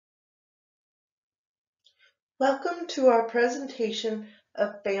Welcome to our presentation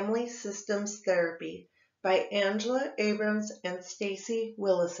of Family Systems Therapy by Angela Abrams and Stacey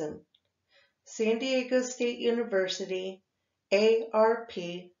Willison, San Diego State University, ARP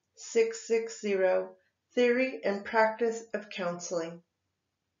 660, Theory and Practice of Counseling.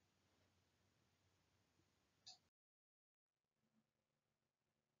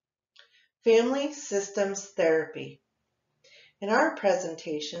 Family Systems Therapy. In our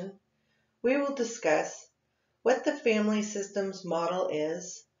presentation, we will discuss what the family systems model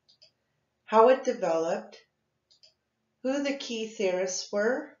is, how it developed, who the key theorists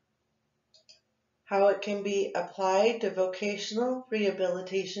were, how it can be applied to vocational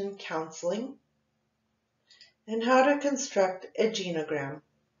rehabilitation counseling, and how to construct a genogram.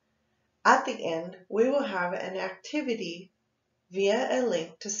 At the end, we will have an activity via a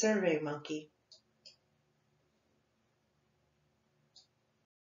link to SurveyMonkey.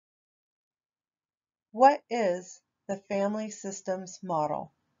 What is the family systems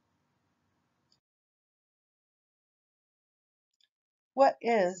model? What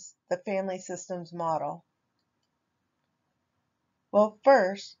is the family systems model? Well,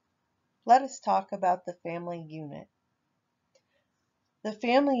 first, let us talk about the family unit. The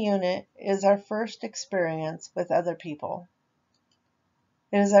family unit is our first experience with other people.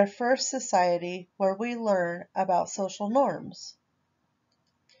 It is our first society where we learn about social norms,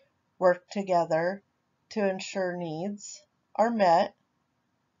 work together to ensure needs are met,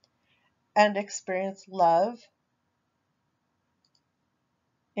 and experience love,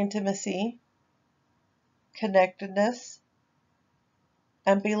 intimacy, connectedness,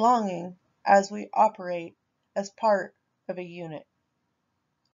 and belonging as we operate as part of a unit.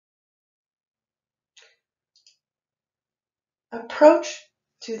 Approach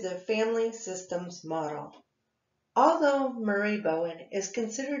to the family systems model. Although Murray Bowen is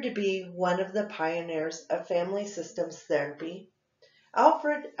considered to be one of the pioneers of family systems therapy,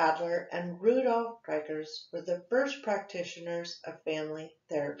 Alfred Adler and Rudolf Dreikurs were the first practitioners of family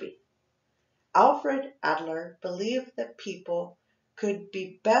therapy. Alfred Adler believed that people could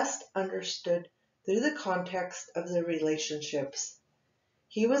be best understood through the context of the relationships.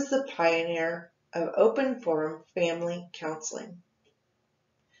 He was the pioneer of open forum family counseling.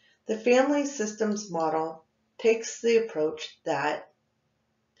 The family systems model takes the approach that,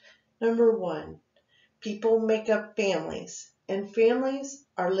 number one, people make up families, and families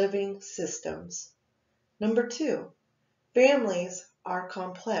are living systems. Number two, families are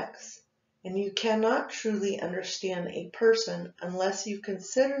complex, and you cannot truly understand a person unless you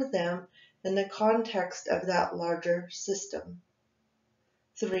consider them in the context of that larger system.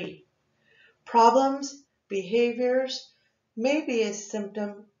 3. Problems, behaviors may be a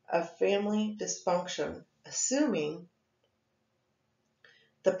symptom of family dysfunction, assuming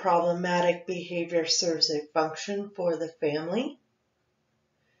the problematic behavior serves a function for the family.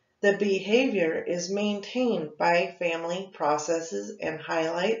 The behavior is maintained by family processes and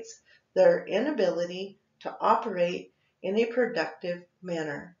highlights their inability to operate in a productive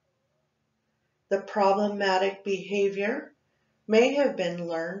manner. The problematic behavior may have been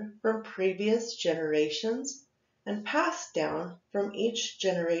learned from previous generations and passed down from each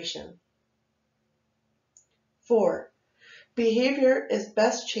generation. 4. Behavior is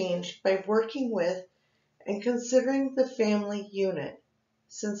best changed by working with and considering the family unit,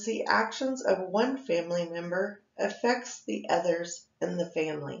 since the actions of one family member affects the others in the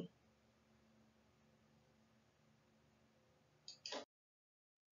family.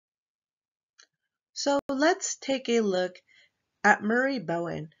 So let's take a look at Murray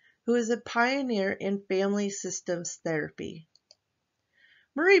Bowen, who is a pioneer in family systems therapy.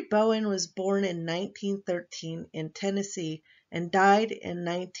 Murray Bowen was born in 1913 in Tennessee and died in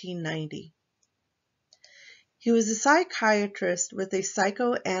 1990. He was a psychiatrist with a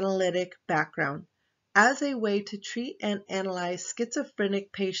psychoanalytic background. As a way to treat and analyze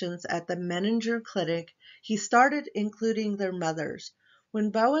schizophrenic patients at the Menninger Clinic, he started including their mothers.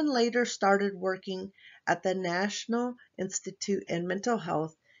 When Bowen later started working at the National Institute of Mental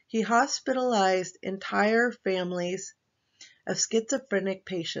Health, he hospitalized entire families of schizophrenic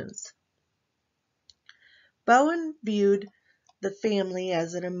patients. Bowen viewed the family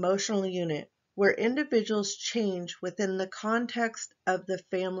as an emotional unit where individuals change within the context of the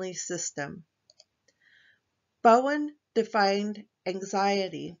family system. Bowen defined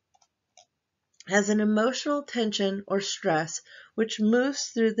anxiety as an emotional tension or stress which moves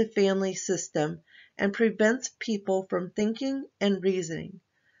through the family system and prevents people from thinking and reasoning.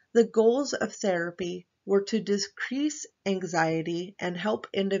 The goals of therapy were to decrease anxiety and help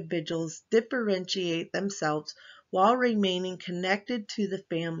individuals differentiate themselves while remaining connected to the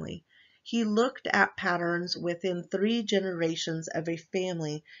family. He looked at patterns within 3 generations of a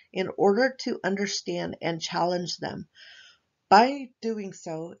family in order to understand and challenge them. By doing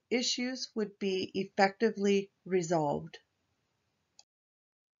so, issues would be effectively resolved.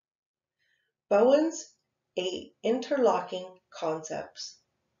 Bowen's 8 interlocking concepts.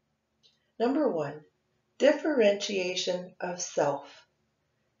 Number 1, differentiation of self.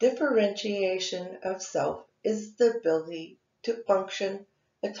 Differentiation of self is the ability to function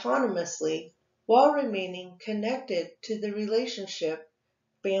autonomously while remaining connected to the relationship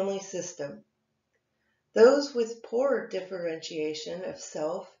family system. Those with poor differentiation of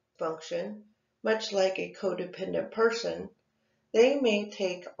self function, much like a codependent person, they may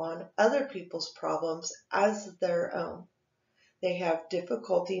take on other people's problems as their own. They have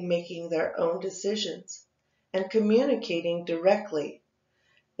difficulty making their own decisions and communicating directly.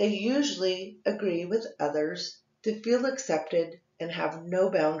 They usually agree with others to feel accepted and have no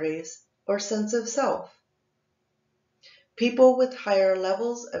boundaries or sense of self. People with higher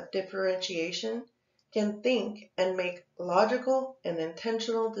levels of differentiation can think and make logical and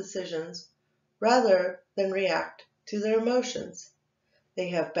intentional decisions rather than react to their emotions. They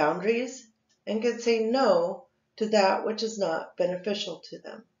have boundaries and can say no to that which is not beneficial to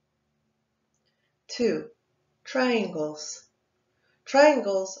them. 2. Triangles.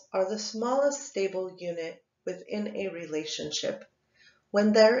 Triangles are the smallest stable unit within a relationship.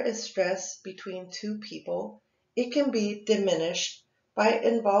 When there is stress between two people, it can be diminished by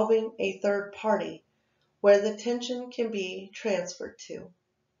involving a third party where the tension can be transferred to.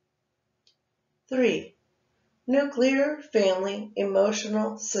 3. Nuclear family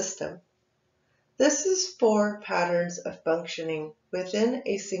emotional system. This is 4 patterns of functioning within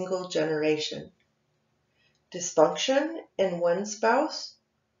a single generation. Dysfunction in one spouse,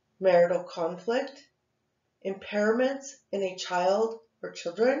 marital conflict, impairments in a child or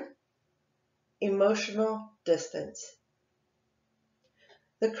children, emotional distance.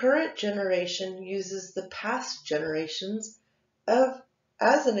 The current generation uses the past generations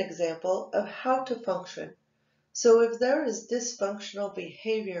as an example of how to function. So if there is dysfunctional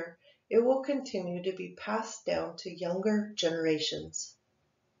behavior, it will continue to be passed down to younger generations.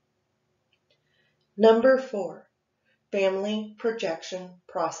 Number 4, family projection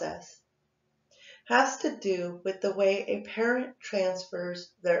process. Has to do with the way a parent transfers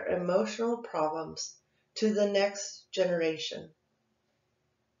their emotional problems to the next generation.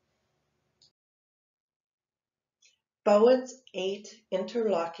 Bowen's 8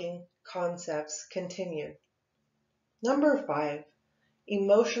 interlocking concepts continue. Number 5,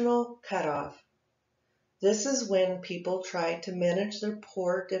 emotional cutoff. This is when people try to manage their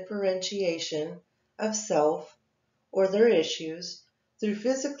poor differentiation of self or their issues through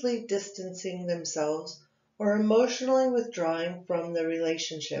physically distancing themselves or emotionally withdrawing from the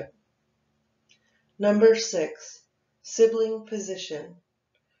relationship. Number 6, sibling position.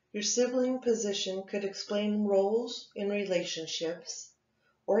 Your sibling position could explain roles in relationships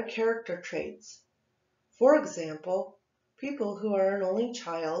or character traits. For example, people who are an only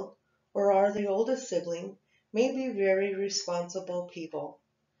child or are the oldest sibling may be very responsible people.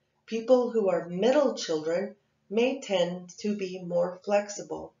 People who are middle children may tend to be more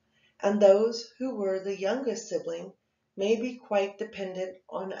flexible, and those who were the youngest sibling may be quite dependent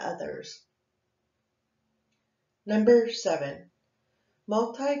on others. Number 7,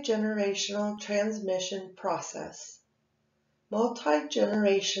 multi-generational transmission process.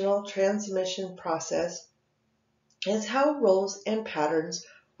 Multi-generational transmission process is how roles and patterns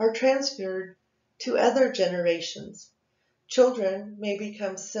are transferred to other generations. Children may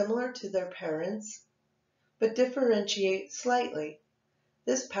become similar to their parents, but differentiate slightly.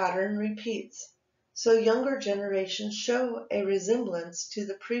 This pattern repeats, so younger generations show a resemblance to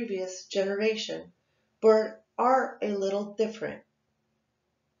the previous generation, but are a little different.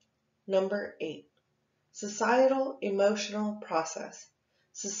 Number 8, societal emotional process.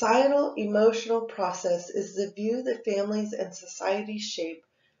 Societal emotional process is the view that families and society shape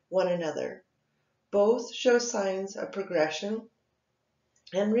one another. Both show signs of progression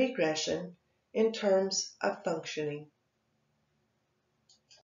and regression in terms of functioning.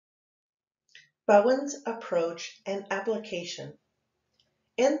 Bowen's approach and application.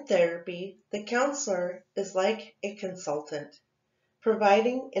 In therapy, the counselor is like a consultant,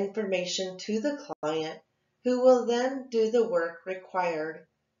 providing information to the client who will then do the work required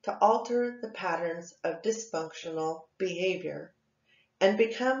to alter the patterns of dysfunctional behavior and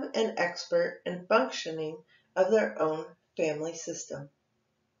become an expert in functioning of their own family system.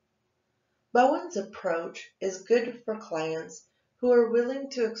 Bowen's approach is good for clients who are willing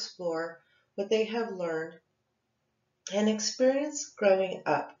to explore what they have learned and experienced growing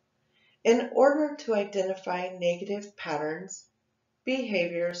up in order to identify negative patterns,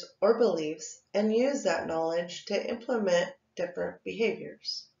 behaviors, or beliefs and use that knowledge to implement different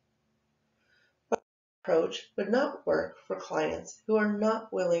behaviors. But this approach would not work for clients who are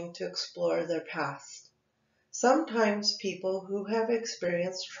not willing to explore their past. Sometimes people who have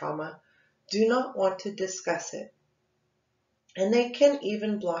experienced trauma do not want to discuss it, and they can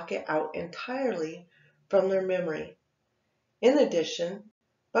even block it out entirely from their memory. In addition,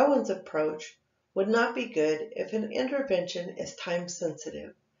 Bowen's approach would not be good if an intervention is time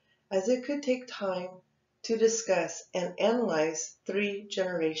sensitive, as it could take time to discuss and analyze 3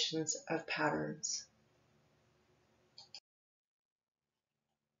 generations of patterns.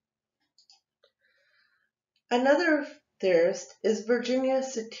 Another theorist is Virginia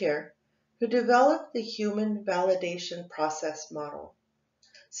Satir, who developed the human validation process model.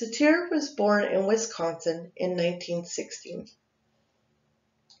 Satir was born in Wisconsin in 1916.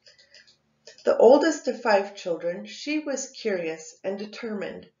 The oldest of 5 children, she was curious and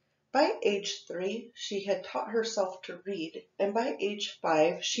determined. By age 3, she had taught herself to read, and by age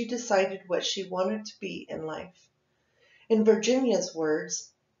 5, she decided what she wanted to be in life. In Virginia's words,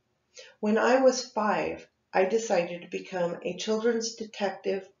 "When I was 5, I decided to become a children's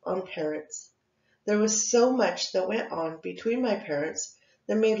detective on parrots. There was so much that went on between my parents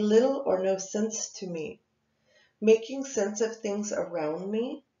that made little or no sense to me. Making sense of things around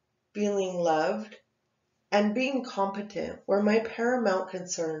me, feeling loved, and being competent were my paramount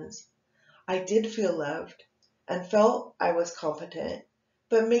concerns. I did feel loved and felt I was competent,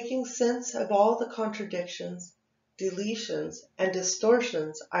 but making sense of all the contradictions, deletions, and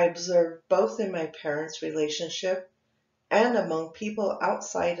distortions I observed both in my parents' relationship and among people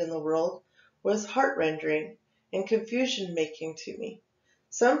outside in the world was heart-rending and confusion-making to me.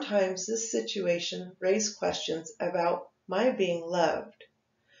 Sometimes this situation raised questions about my being loved,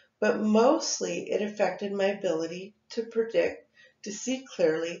 but mostly it affected my ability to predict, to see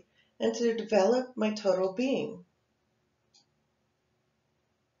clearly, and to develop my total being."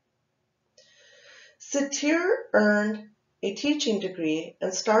 Satir earned a teaching degree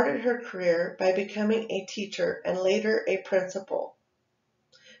and started her career by becoming a teacher and later a principal.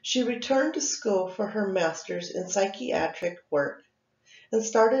 She returned to school for her master's in psychiatric work and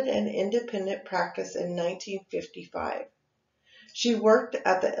started an independent practice in 1955. She worked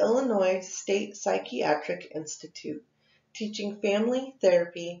at the Illinois State Psychiatric Institute, teaching family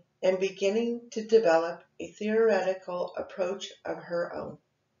therapy and beginning to develop a theoretical approach of her own.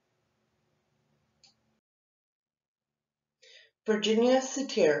 Virginia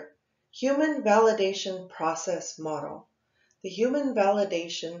Satir, Human Validation Process Model. The Human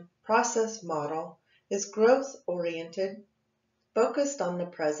Validation Process Model is growth-oriented, focused on the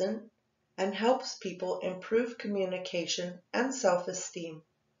present, and helps people improve communication and self-esteem.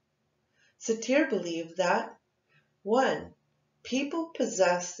 Satir believed that 1. People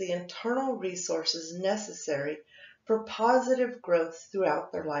possess the internal resources necessary for positive growth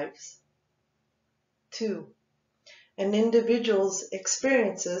throughout their lives. 2. An individual's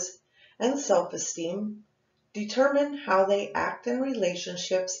experiences and self-esteem determine how they act in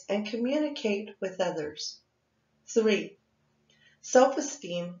relationships and communicate with others. 3.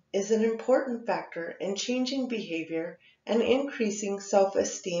 Self-esteem is an important factor in changing behavior, and increasing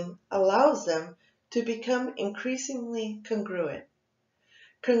self-esteem allows them to become increasingly congruent.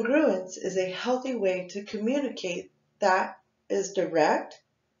 Congruence is a healthy way to communicate that is direct,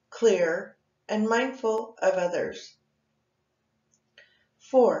 clear, and mindful of others.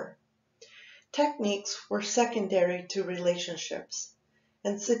 4. Techniques were secondary to relationships,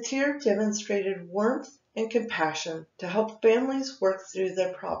 and Satir demonstrated warmth and compassion to help families work through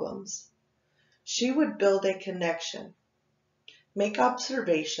their problems. She would build a connection, make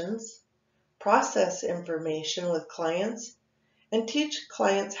observations, process information with clients, and teach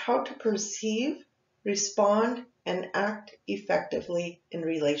clients how to perceive, respond, and act effectively in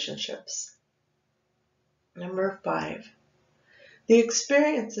relationships. Number 5. The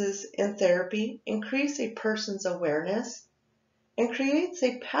experiences in therapy increase a person's awareness and creates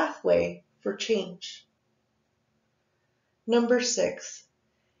a pathway for change. Number 6.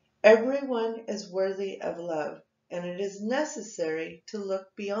 Everyone is worthy of love, and it is necessary to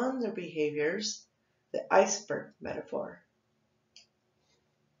look beyond their behaviors, the iceberg metaphor.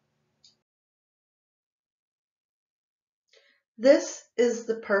 This is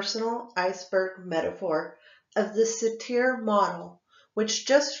the personal iceberg metaphor of the Satir model, which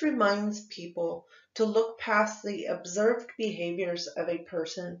just reminds people to look past the observed behaviors of a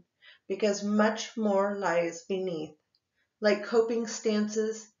person because much more lies beneath, like coping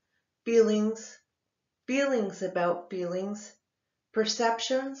stances, feelings, feelings about feelings,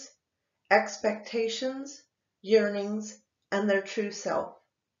 perceptions, expectations, yearnings, and their true self.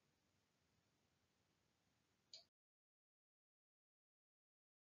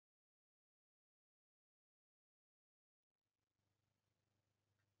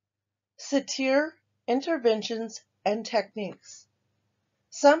 Satir interventions and techniques.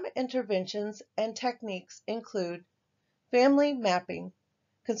 Some interventions and techniques include family mapping,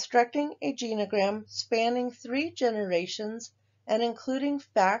 constructing a genogram spanning 3 generations and including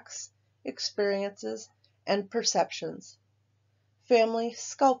facts, experiences, and perceptions. Family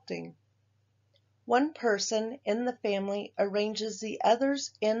sculpting. One person in the family arranges the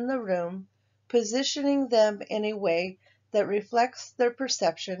others in the room, positioning them in a way that reflects their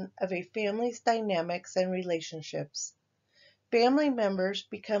perception of a family's dynamics and relationships. Family members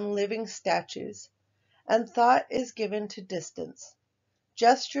become living statues, and thought is given to distance,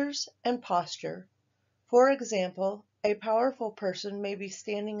 gestures, and posture. For example, a powerful person may be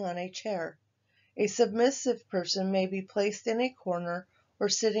standing on a chair. A submissive person may be placed in a corner or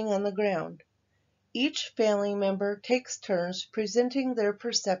sitting on the ground. Each family member takes turns presenting their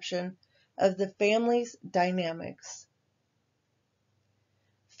perception of the family's dynamics.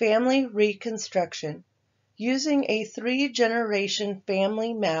 Family reconstruction. Using a 3-generation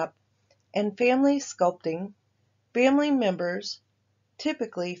family map and family sculpting, family members,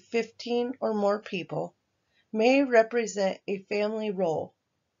 typically 15 or more people, may represent a family role,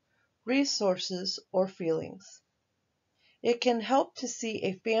 resources, or feelings. It can help to see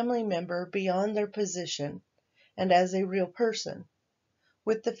a family member beyond their position and as a real person.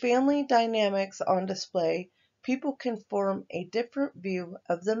 With the family dynamics on display, people can form a different view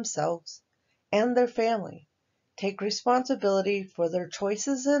of themselves and their family, take responsibility for their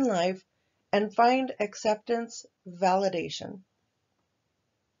choices in life, and find acceptance, validation.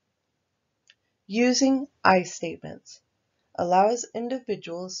 Using I statements allows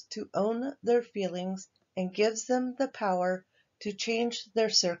individuals to own their feelings and gives them the power to change their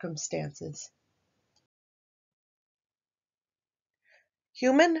circumstances.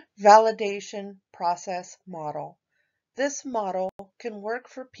 Human validation process model. This model can work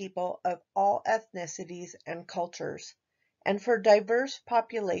for people of all ethnicities and cultures, and for diverse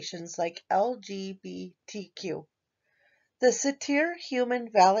populations like LGBTQ. The Satir human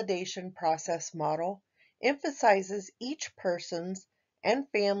validation process model emphasizes each person's and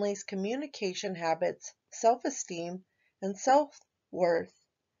family's communication habits, self-esteem, and self-worth,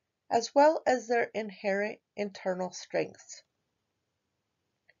 as well as their inherent internal strengths.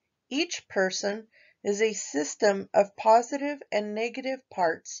 Each person is a system of positive and negative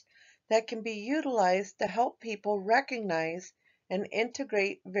parts that can be utilized to help people recognize and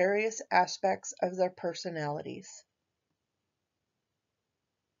integrate various aspects of their personalities.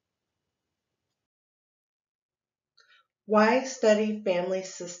 Why study family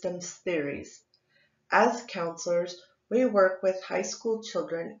systems theories? As counselors, we work with high school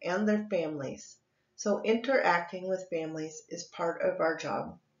children and their families, so interacting with families is part of our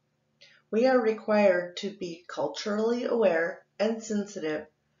job. We are required to be culturally aware and sensitive.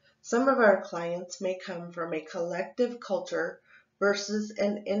 Some of our clients may come from a collective culture versus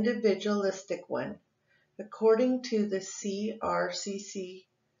an individualistic one. According to the CRCC's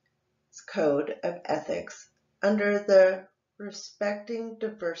Code of Ethics, under the Respecting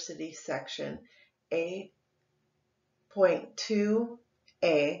Diversity section, A.2a,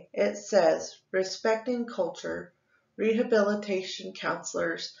 it says, respecting culture, rehabilitation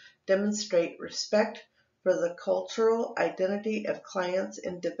counselors demonstrate respect for the cultural identity of clients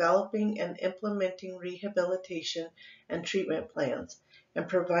in developing and implementing rehabilitation and treatment plans, and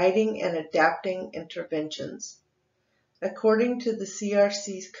providing and adapting interventions. According to the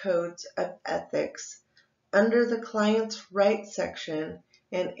CRC's Codes of Ethics, under the Client's Rights section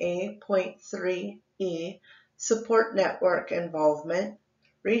in A.3e, Support Network Involvement,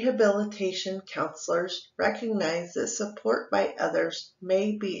 rehabilitation counselors recognize that support by others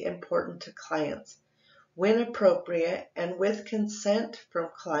may be important to clients. When appropriate and with consent from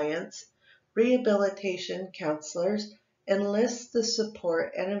clients, rehabilitation counselors enlist the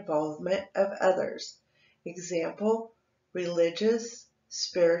support and involvement of others. Example, religious,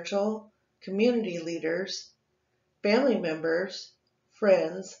 spiritual, community leaders, family members,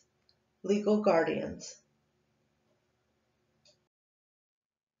 friends, legal guardians.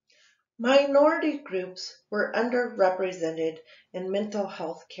 Minority groups were underrepresented in mental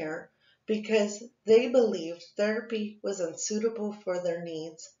health care because they believed therapy was unsuitable for their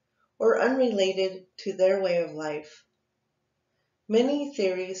needs or unrelated to their way of life. Many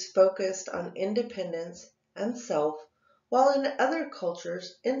theories focused on independence and self, while in other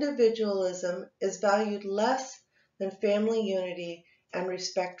cultures individualism is valued less than family unity and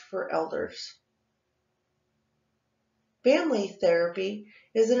respect for elders. Family therapy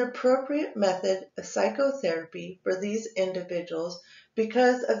is an appropriate method of psychotherapy for these individuals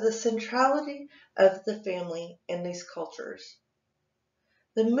because of the centrality of the family in these cultures.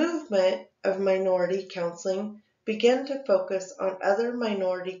 The movement of minority counseling began to focus on other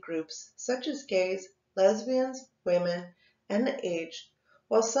minority groups such as gays, lesbians, women, and the aged,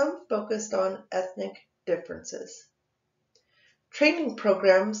 while some focused on ethnic differences. Training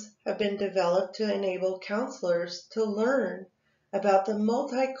programs have been developed to enable counselors to learn about the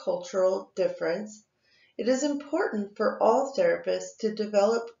multicultural difference. It is important for all therapists to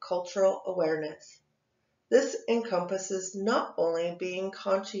develop cultural awareness. This encompasses not only being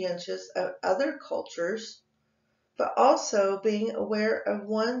conscientious of other cultures, but also being aware of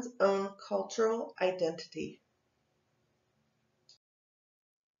one's own cultural identity.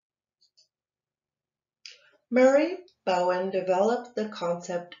 Murray Bowen developed the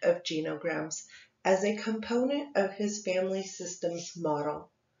concept of genograms as a component of his family systems model.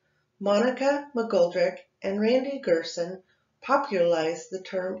 Monica McGoldrick and Randy Gerson popularized the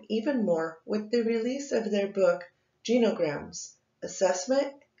term even more with the release of their book Genograms: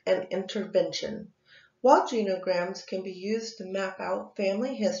 Assessment and Intervention. While genograms can be used to map out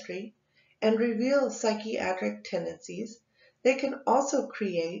family history and reveal psychiatric tendencies, they can also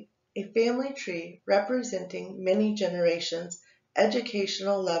create a family tree representing many generations,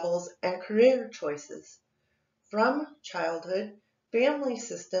 educational levels, and career choices. From childhood, family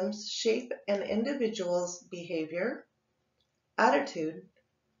systems shape an individual's behavior, attitude,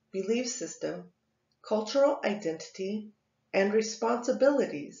 belief system, cultural identity, and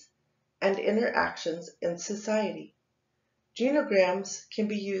responsibilities and interactions in society. Genograms can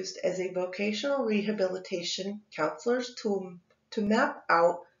be used as a vocational rehabilitation counselor's tool to map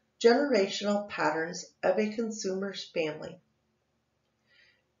out generational patterns of a consumer's family.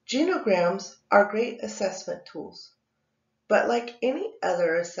 Genograms are great assessment tools, but like any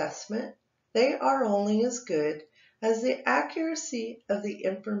other assessment, they are only as good as the accuracy of the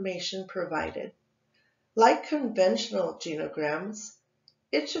information provided. Like conventional genograms,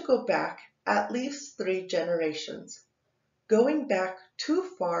 it should go back at least 3 generations. Going back too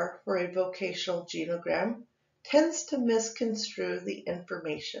far for a vocational genogram tends to misconstrue the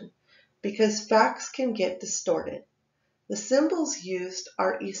information because facts can get distorted. The symbols used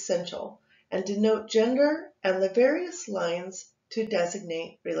are essential and denote gender and the various lines to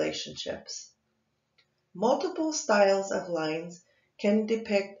designate relationships. Multiple styles of lines can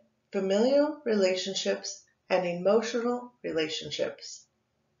depict familial relationships and emotional relationships.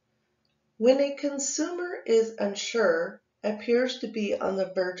 When a consumer is unsure, appears to be on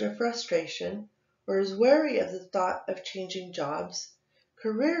the verge of frustration, or is wary of the thought of changing jobs,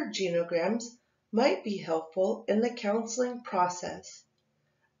 career genograms might be helpful in the counseling process.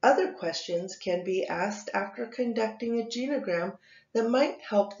 Other questions can be asked after conducting a genogram that might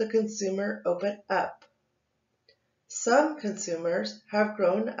help the consumer open up. Some consumers have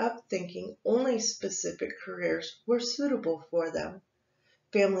grown up thinking only specific careers were suitable for them.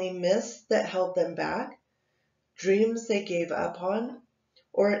 Family myths that held them back, dreams they gave up on,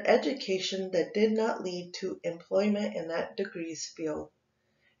 or an education that did not lead to employment in that degree's field.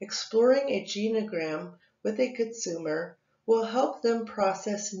 Exploring a genogram with a consumer will help them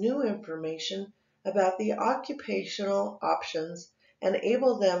process new information about the occupational options and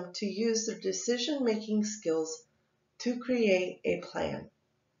enable them to use their decision-making skills to create a plan.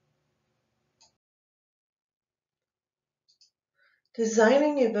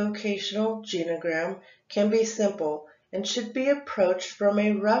 Designing a vocational genogram can be simple and should be approached from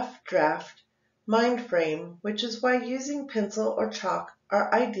a rough draft mind frame, which is why using pencil or chalk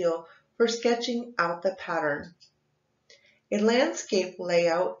are ideal for sketching out the pattern. A landscape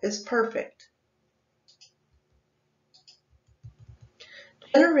layout is perfect.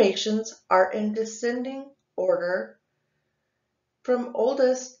 Generations are in descending order from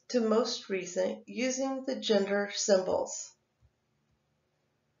oldest to most recent using the gender symbols.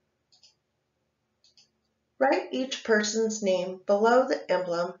 Write each person's name below the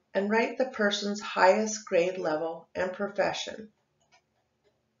emblem and write the person's highest grade level and profession.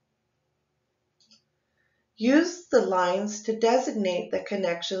 Use the lines to designate the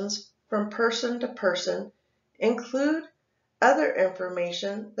connections from person to person. Include other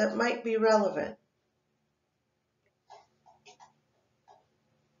information that might be relevant.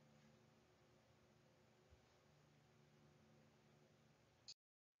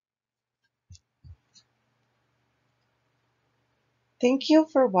 Thank you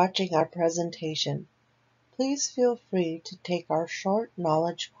for watching our presentation. Please feel free to take our short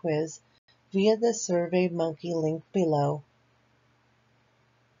knowledge quiz via the SurveyMonkey link below